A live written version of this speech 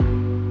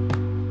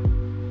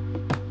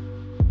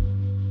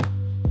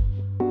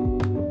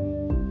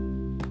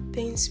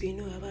things we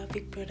know about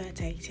Big Brother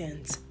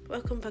Titans.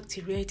 Welcome back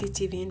to Reality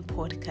TVN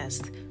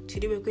podcast.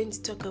 Today we're going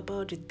to talk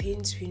about the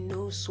things we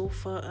know so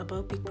far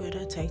about Big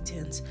Brother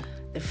Titans,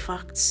 the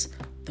facts,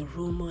 the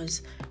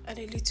rumors, and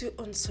a little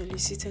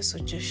unsolicited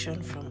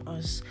suggestion from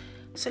us.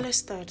 So let's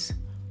start.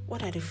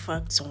 What are the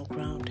facts on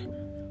ground?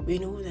 We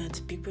know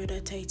that Big Brother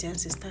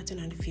Titans is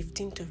starting on the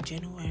 15th of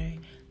January,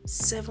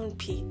 7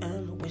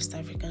 p.m. West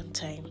African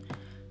time,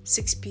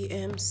 6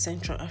 p.m.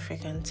 Central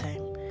African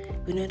time.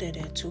 We know that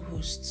there are two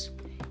hosts,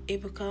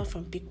 Ebuka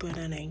from Big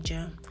Brother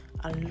Naija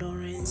and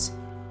Lawrence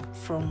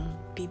from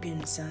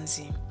BB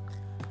Mzansi.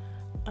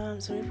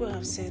 Some people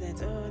have said that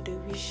they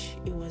wish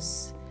it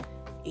was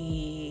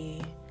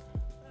a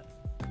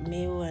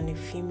male and a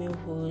female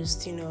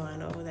host, and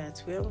all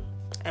that. Well,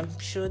 I'm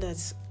sure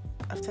that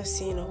after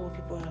seeing all what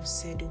people have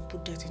said, they'll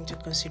put that into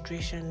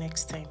consideration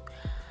next time.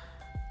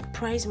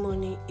 Prize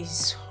money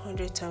is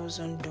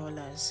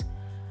 $100,000.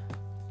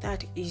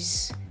 That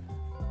is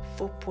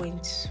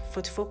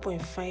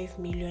 44.5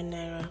 million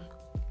naira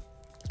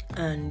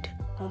and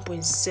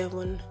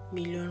 1.7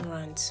 million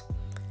rands.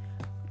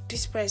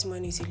 This prize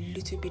money is a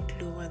little bit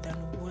lower than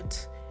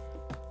what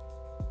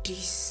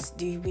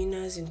the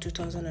winners in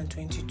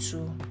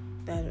 2022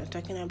 that we're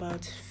talking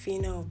about.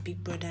 Fina of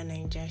Big Brother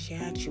Naija, she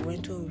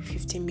went home with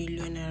 50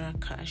 million naira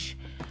cash,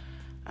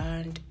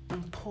 and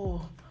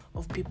Paul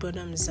of Big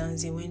Brother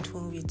Mzansi went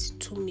home with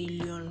 2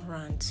 million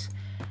rands.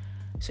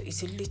 So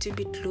it's a little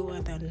bit lower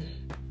than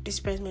this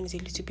prize money is a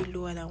little bit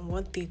lower than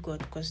what they got,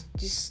 because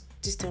this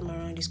time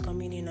around is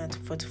coming in at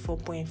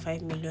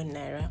 44.5 million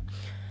naira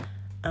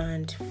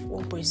and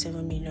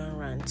 1.7 million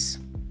rands.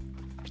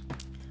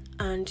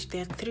 And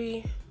there are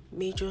three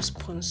major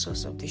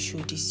sponsors of the show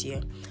this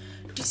year.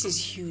 This is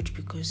huge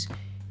because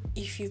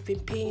if you've been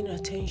paying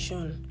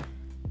attention,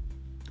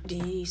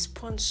 the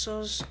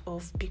sponsors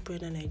of Big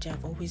Brother Naija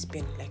have always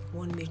been like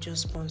one major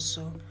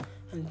sponsor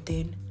and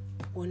then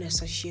one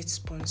associate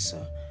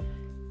sponsor.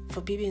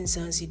 For BB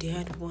Mzansi, they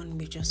had one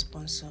major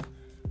sponsor.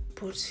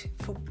 But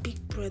for Big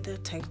Brother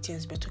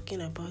Titans, we're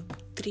talking about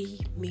three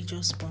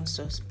major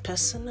sponsors.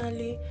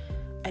 Personally,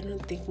 I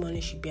don't think money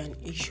should be an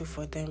issue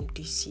for them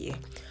this year.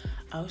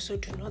 I also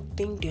do not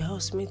think the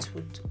housemates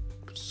would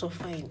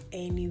suffer in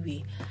any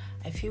way.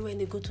 I feel when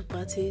they go to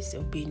parties,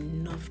 there will be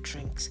enough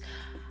drinks.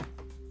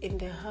 In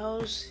the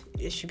house,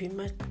 it should be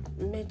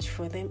match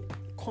for them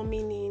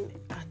coming in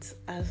as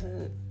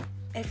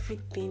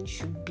everything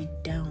should be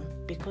down,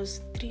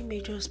 because three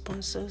major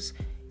sponsors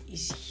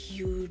is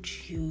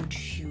huge.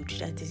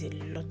 That is a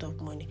lot of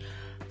money.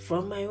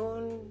 From my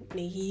own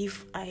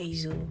naive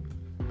eyes,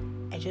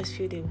 I just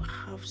feel they will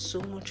have so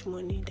much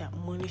money that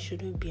money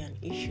shouldn't be an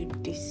issue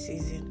this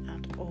season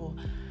at all.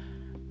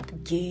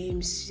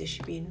 Games, there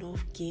should be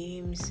enough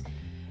games.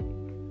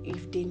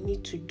 If they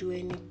need to do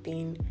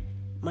anything,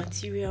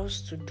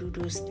 materials to do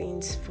those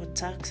things for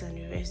tax and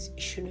the rest,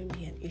 it shouldn't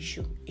be an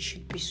issue. It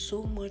should be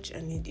so much,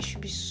 and it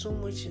should be so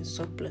much in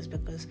surplus,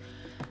 because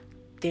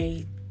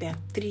there are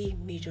three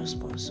major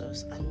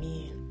sponsors. I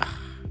mean,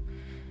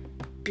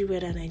 Big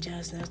Brother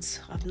Naija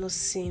I've not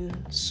seen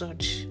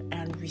such,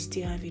 and we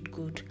still have it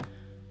good.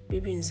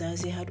 BB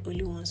Mzansi had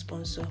only one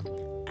sponsor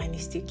and it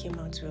still came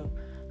out well.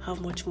 How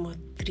much more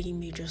three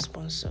major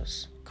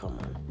sponsors? Come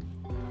on.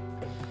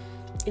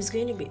 It's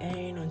going to be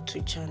airing on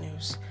two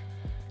channels,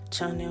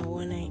 Channel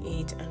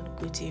 198 and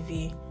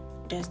GoTV.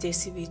 That's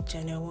DSTV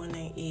Channel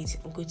 198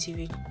 and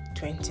GoTV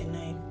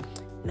 29.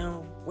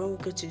 Now, when we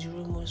go to the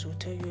rumors, we'll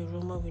tell you a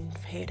rumor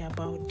we've heard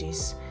about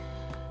this.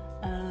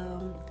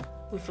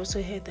 We've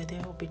also heard that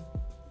there will be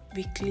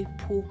weekly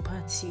pool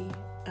party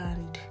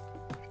and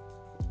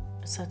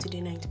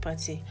Saturday night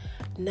party.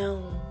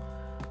 Now,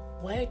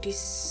 why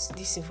this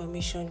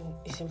information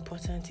is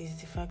important is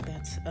the fact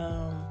that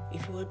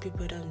if you want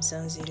people that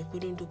Mzansi, they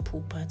couldn't do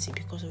pool party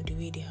because of the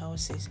way the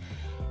house is.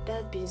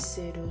 That being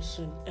said,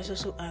 let's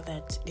also add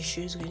that the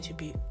show is going to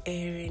be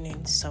airing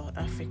in South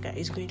Africa.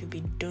 It's going to be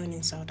done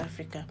in South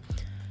Africa.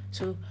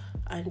 So,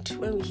 and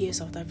when we hear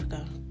South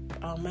Africa,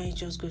 our mind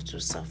just goes to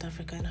South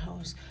African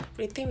house.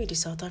 But the thing with the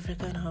South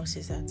African house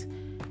is that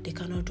they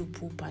cannot do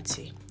pool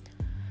party.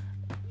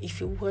 If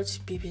you watch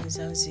BB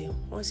Mzansi,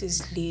 once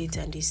it's late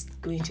and it's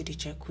going to the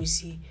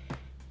jacuzzi,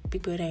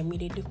 Big Brother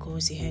immediately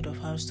calls the head of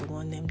house to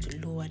warn them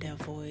to lower their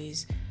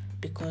voice,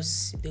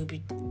 because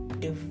the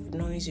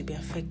noise will be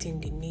affecting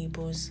the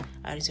neighbors,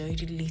 and it's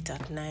already late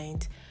at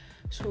night.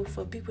 So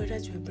for Big Brother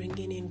to be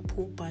bringing in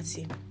pool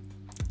party,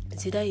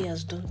 it's either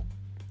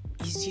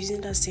he's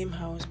using that same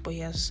house, but he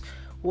has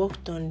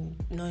worked on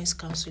noise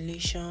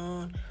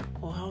cancellation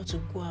or how to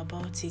go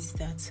about it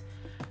that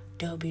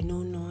there'll be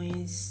no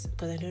noise,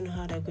 because I don't know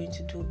how they're going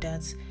to do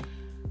that.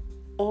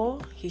 Or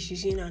he's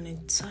using an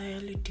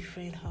entirely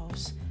different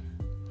house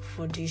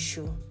for this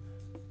show.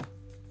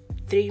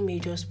 Three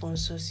major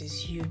sponsors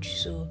is huge,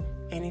 so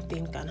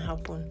anything can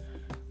happen.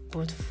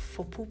 But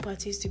for pool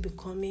parties to be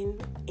coming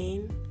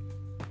in,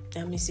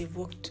 that means they've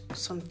worked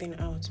something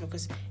out,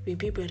 because with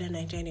Big Brother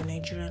Nigeria in the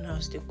Nigerian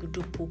house, they could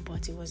do pool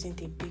party. It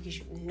wasn't a big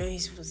issue.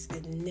 Noise was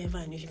never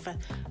an issue. In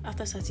fact,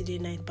 after Saturday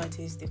night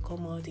parties, they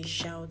come out, they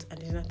shout,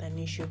 and it's not an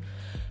issue.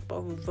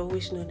 But we've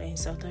always known that in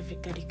South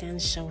Africa, they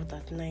can't shout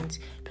at night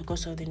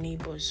because of the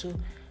neighbors. So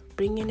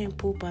bringing in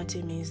pool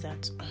party means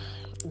that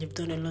they've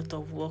done a lot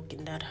of work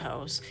in that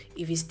house.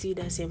 If it's still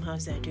the same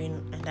house they're doing,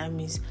 and that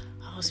means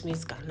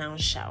housemates can now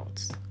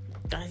shout.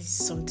 That is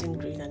something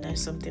great, and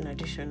that's something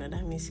additional.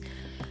 That means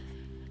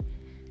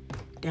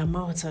their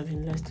mouths have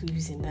been let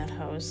loose in that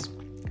house.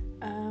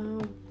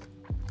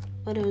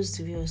 What else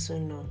do we also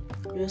know?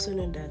 We also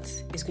know that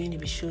it's going to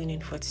be showing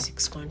in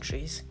 46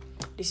 countries.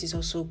 This is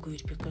also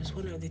good, because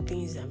one of the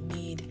things that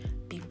made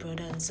Big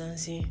Brother and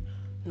Zanzi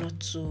not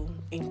to,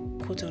 in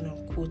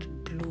quote-unquote,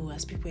 blow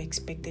as people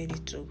expected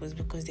it to, was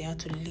because they had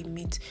to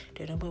limit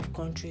the number of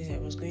countries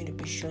that was going to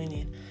be showing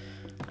in.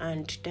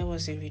 And there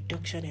was a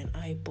reduction in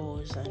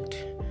eyeballs, and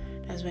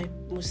that's why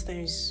most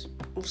times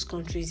most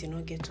countries did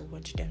not get to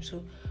watch them.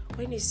 So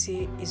when they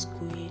say it's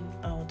going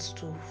out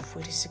to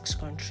 46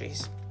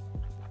 countries,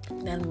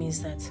 that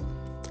means that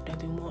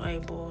there'll be more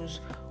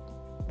eyeballs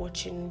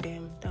watching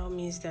them. That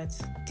means that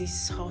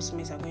these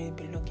housemates are going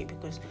to be lucky,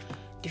 because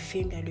the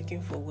fame they're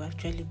looking for will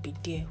actually be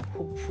there,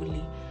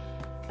 hopefully,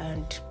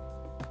 and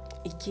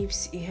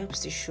it helps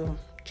the show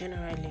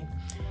generally.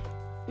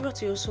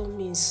 What it also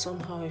means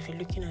somehow, if you're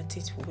looking at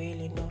it well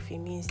enough, it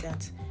means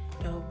that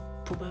there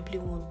probably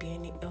won't be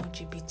any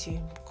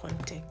LGBT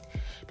content,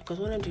 because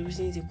one of the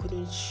reasons they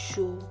couldn't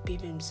show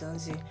Baby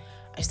Mzansi,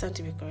 I stand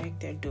to be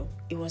corrected though,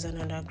 it was an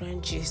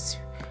underground gist,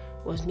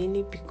 was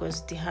mainly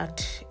because they had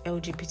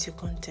LGBT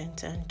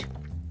content, and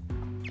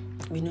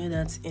we know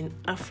that in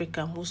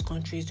Africa most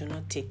countries do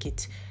not take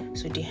it,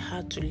 so they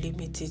had to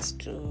limit it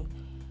to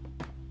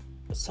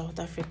South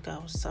Africa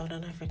or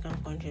Southern African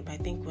country, but I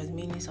think it was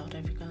mainly South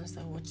Africans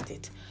that watched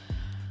it.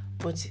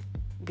 But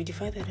with the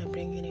fact that they're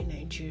bringing in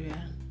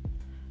Nigeria,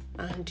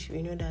 and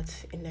we know that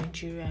in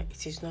Nigeria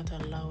it is not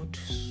allowed,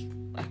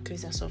 at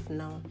least as of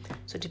now,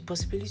 so the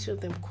possibility of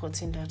them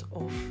cutting that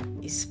off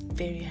is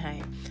very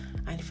high.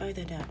 And the fact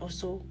that they're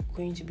also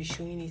going to be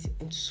showing it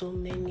in so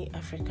many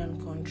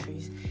African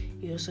countries,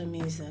 it also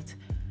means that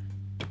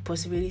the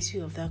possibility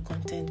of that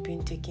content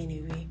being taken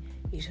away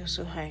is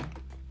also high.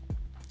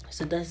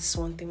 So that's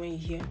one thing. When you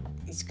hear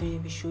it's going to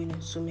be showing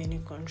in so many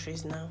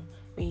countries now,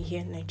 when you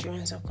hear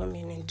Nigerians are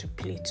coming into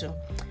play too.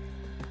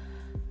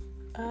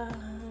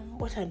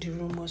 What are the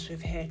rumors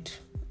we've heard?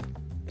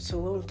 So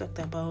when we talked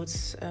about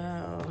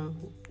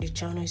the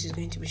channels is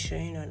going to be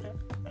showing on,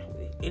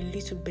 a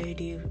little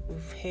birdie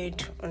we've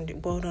heard on the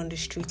board on the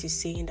street is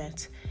saying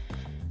that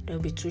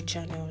there'll be 2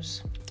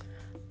 channels.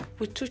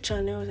 With 2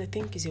 channels, I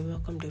think is a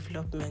welcome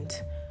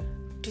development.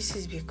 This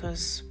is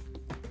because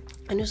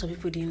I know some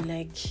people didn't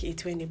like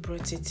it when they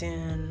brought it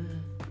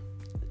in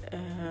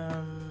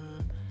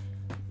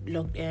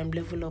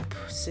level up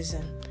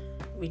season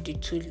with the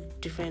 2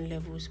 different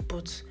levels,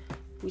 but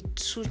with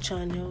 2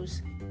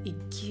 channels it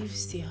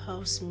gives the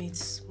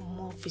housemates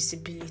more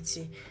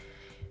visibility,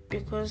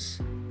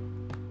 because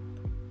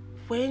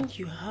when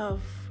you have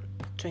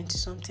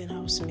 20-something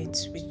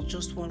housemates with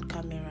just 1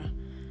 camera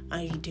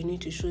and they need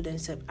to show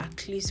themselves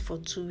at least for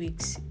 2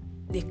 weeks,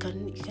 you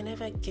can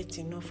never get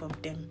enough of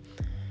them,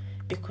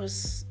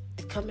 because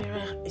the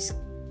camera is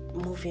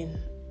moving.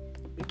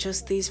 It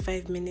just stays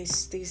 5 minutes,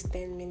 stays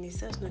 10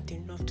 minutes. That's not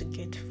enough to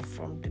get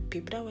from the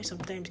people. That way,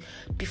 sometimes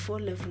before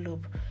level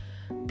up,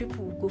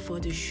 people will go for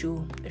the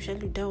show.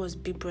 Especially that was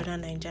Big Brother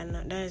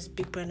Nigeria. That is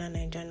Big Brother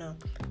Nigeria,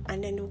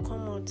 and then they'll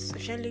come out.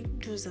 Especially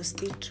those that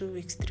stay 2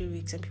 weeks, 3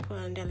 weeks, and people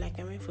are there like,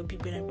 I went for Big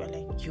Brother. People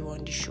are like, you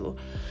on the show,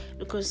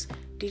 because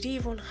they didn't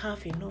even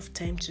have enough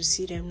time to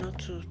see them, not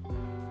to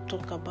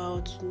talk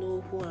about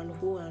know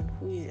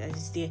who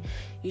is there.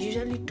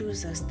 Usually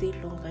those that stay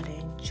longer, they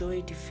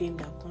enjoy the fame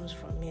that comes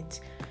from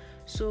it.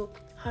 So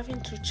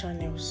having 2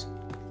 channels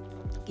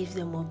gives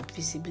them more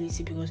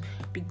visibility, because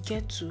we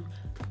get to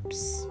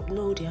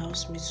know the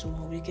housemates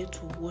more, we get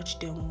to watch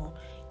them more.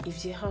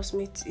 If the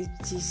housemate,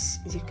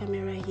 the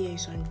camera here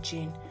is on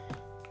Jane,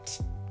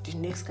 the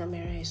next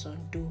camera is on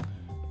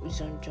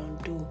John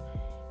Doe,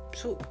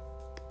 so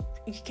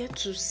you get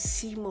to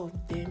see more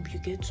of them, you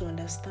get to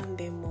understand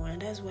them more,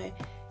 and that's why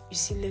you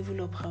see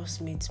level up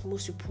housemates.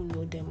 Most people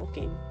know them.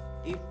 Okay,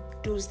 if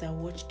those that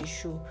watch the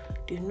show,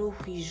 they know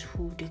who is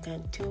who. They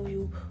can tell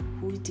you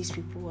who these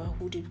people are,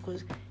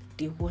 because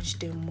they watch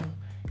them more,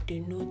 they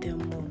know them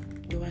more.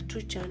 There were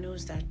 2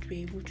 channels that were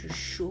able to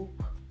show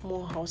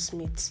more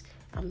housemates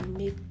and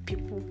make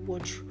people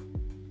watch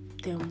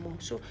them more.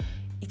 So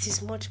it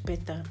is much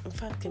better. In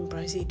fact, in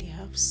Brazil, they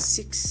have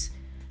 6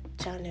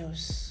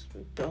 channels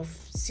of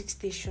 6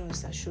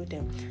 stations that show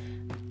them.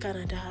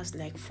 Canada has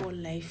like 4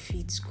 live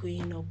feeds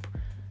going up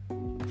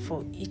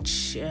for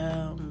each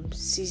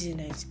season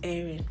that it's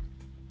airing,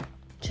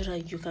 so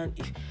that you can,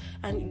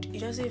 and it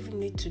doesn't even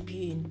need to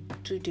be in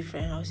 2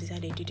 different houses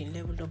that they did in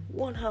level up.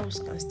 One house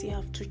can still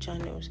have 2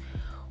 channels.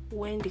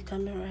 When the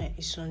camera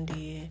is in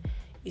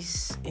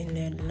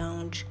the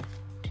lounge,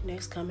 the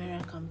next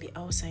camera can be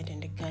outside in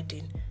the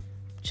garden.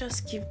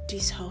 Just give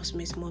these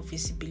housemates more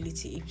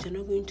visibility. If they're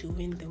not going to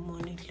win the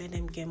money, let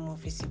them get more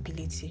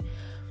visibility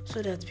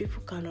so that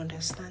people can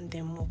understand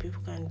them more,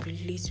 people can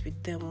relate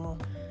with them more.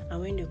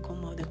 And when they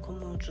come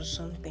out to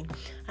something.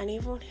 And it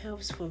even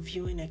helps for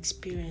viewing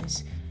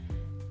experience.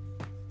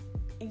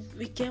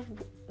 We get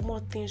more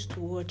things to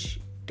watch.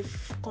 The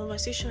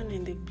conversation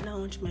in the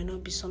lounge might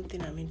not be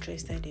something I'm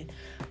interested in,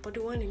 but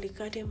the one in the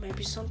garden might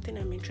be something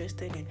I'm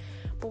interested in.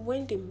 But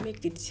when they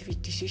make the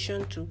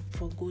decision to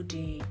forgo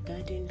the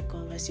garden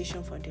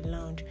conversation for the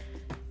lounge,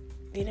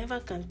 they never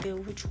can tell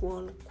which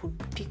one could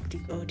pick the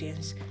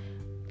audience.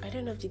 At the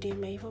end of the day, it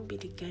might even be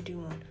the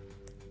garden one.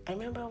 I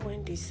remember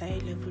when they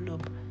started Level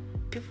Up,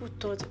 people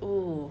thought,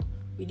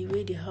 with the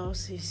way the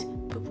house is,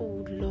 people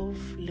would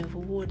love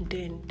Level 1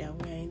 then that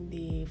were in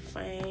the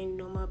fine,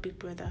 normal Big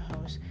Brother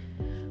house.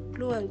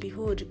 Lo and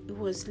behold, it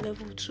was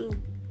Level 2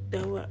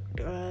 that were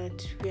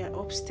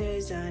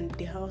upstairs and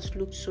the house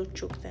looked so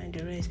choked and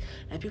the rest.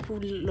 Like people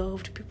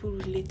loved, people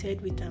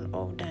related with and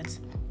all that.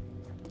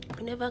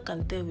 We never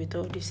can tell with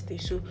all these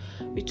things. So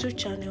with 2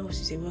 channels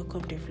is a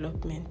welcome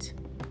development.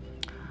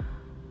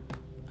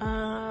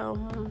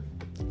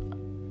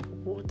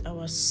 What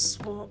our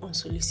small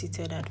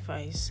unsolicited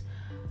advice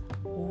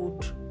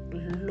would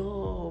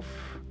love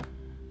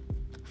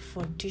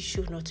for this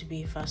show not to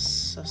be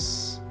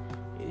versus,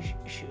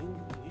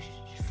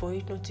 for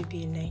it not to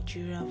be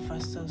Nigeria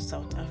versus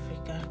South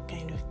Africa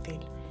kind of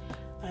thing.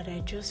 And I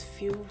just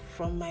feel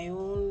from my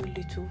own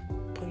little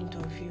point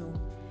of view,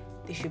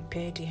 they should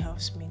pair the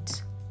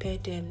housemates, pair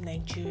them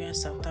Nigeria,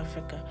 South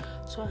Africa.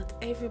 So at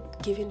every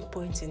given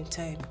point in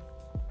time,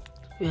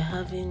 we are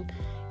having,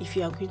 if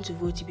you are going to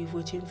vote, you'll be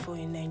voting for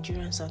a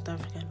Nigerian, South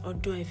African.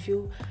 Although I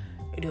feel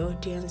the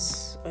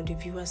audience or the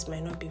viewers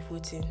might not be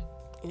voting.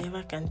 You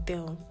never can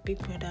tell. Big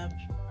Brother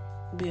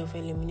way of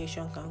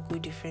elimination can go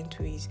different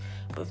ways.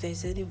 But if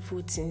there's any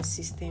voting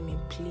system in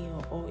play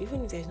or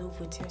even if there's no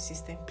voting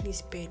system,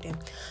 please pair them.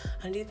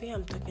 And the way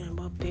I'm talking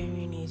about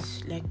pairing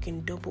is like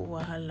in double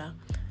wahala.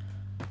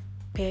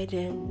 Pair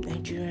them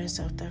Nigerian,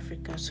 South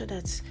Africa, so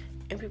that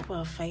when people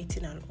are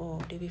fighting and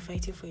all, they'll be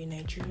fighting for a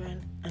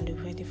Nigerian and they'll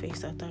be fighting for a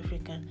South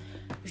African.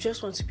 We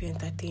just want to be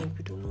entertained.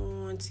 We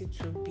don't want it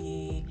to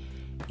be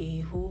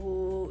a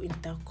whole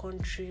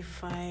inter-country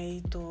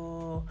fight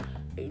or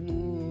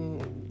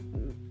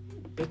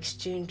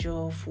exchange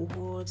of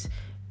words.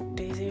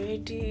 There's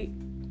already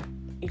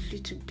a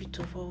little bit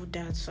of all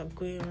that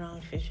going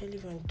around, especially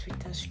on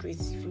Twitter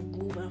streets. If you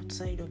move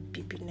outside of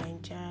BP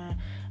Nigeria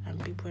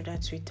and Big Brother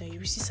Twitter, you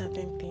will see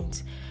certain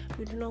things.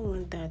 We do not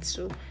want that.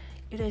 So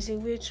there's a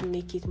way to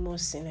make it more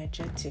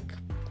synergetic.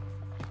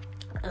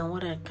 And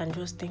what I can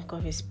just think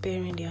of is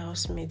pairing the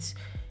housemates,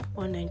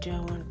 one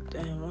Nigerian,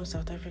 one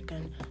South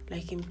African,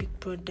 like in Big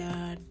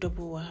Brother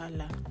Double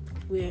Wahala,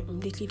 where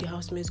immediately the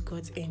housemates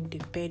got in, they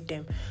paired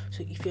them.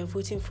 So if you're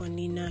voting for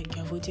Nina,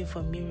 you're voting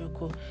for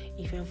Miracle.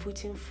 If you're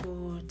voting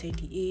for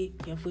Teddy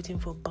A, you're voting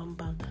for Bam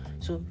Bam.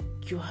 So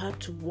you have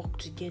to work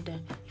together.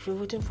 If you're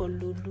voting for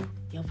Lulu,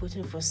 you're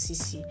voting for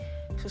Sisi.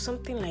 So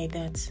something like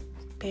that.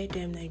 Pair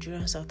them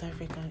Nigerian, South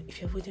African. If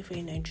you're voting for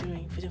a Nigerian,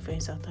 you're voting for a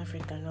South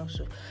African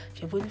also.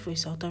 If you're voting for a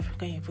South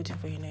African, you're voting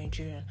for a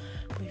Nigerian.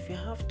 But if you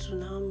have to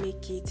now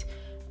make it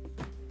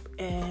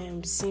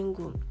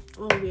single,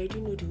 we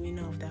already know the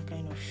winner of that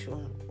kind of show.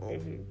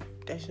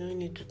 There's no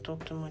need to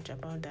talk too much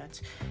about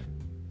that.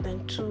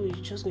 Then 2,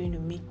 it's just going to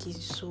make it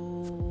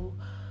so.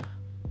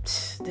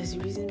 There's a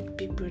reason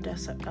Big Brother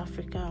South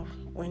Africa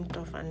went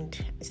off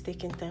and it's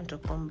taking time to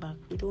come back.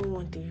 We don't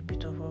want a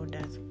repeat of all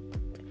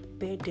that.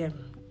 Pair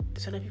them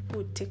so that people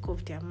would take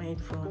off their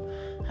mind from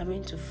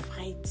having to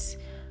fight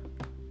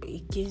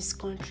against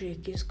country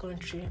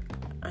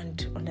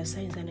and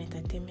understand it's an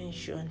entertainment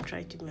show and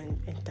try to be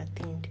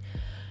entertained.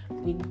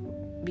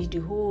 With the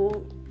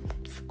whole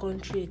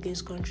country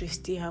against country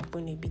still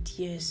happen a bit,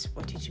 yes,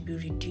 but it will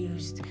be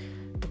reduced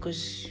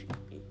because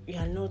you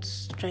are not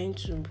trying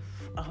to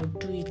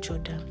outdo each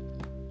other.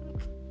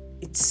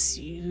 It's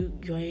you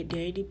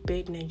already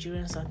paired Nigeria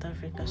and South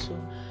Africa, so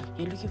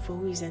you're looking for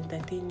who is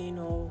entertaining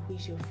or who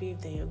is your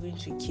favorite that you're going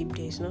to keep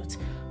there. It's not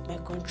my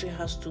country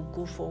has to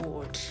go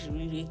forward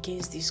really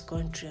against this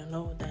country and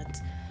all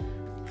that.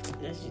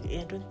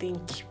 I don't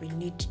think we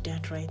need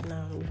that right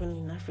now. Even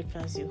in Africa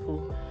as a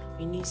whole,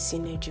 we need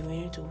synergy.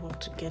 We need to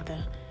work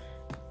together.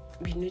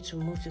 We need to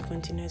move the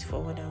continent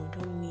forward, and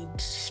we don't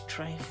need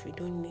strife. We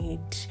don't need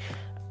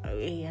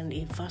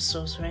a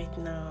versus right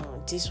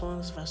now. This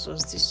one's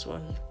versus this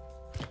one.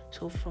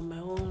 So from my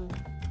own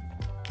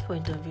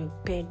point of view,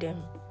 pair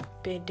them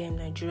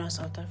Nigeria,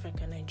 South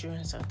Africa.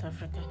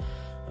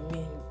 I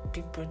mean,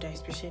 Big Brother,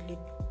 especially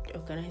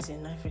organized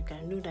in Africa.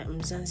 I know that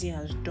Mzansi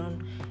has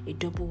done a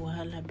double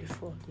wahala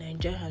before.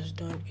 Nigeria has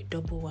done a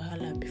double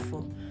wahala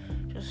before.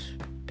 Just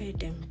pair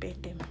them.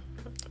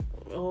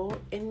 Or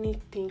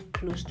anything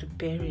close to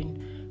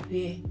pairing,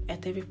 where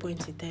at every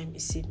point in time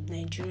it's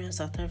Nigeria and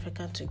South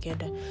Africa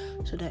together,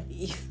 so that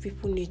if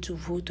people need to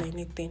vote or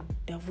anything,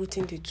 they're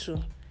voting the two.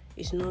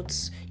 It's not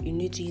you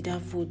need to either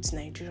vote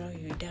Nigeria or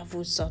you either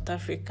vote South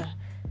Africa.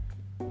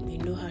 we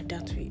know how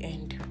that will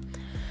end.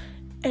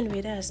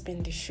 Anyway, that has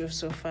been the show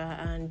so far,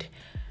 and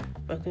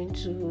we're going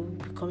to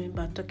be coming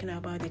back talking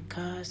about the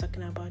cars,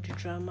 talking about the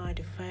drama,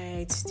 the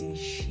fights, the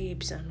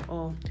ships and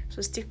all.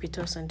 So stick with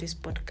us on this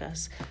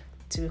podcast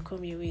till we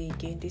come your way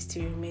again. This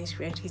still remains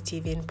Reality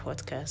TV and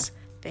Podcast.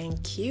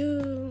 Thank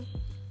you.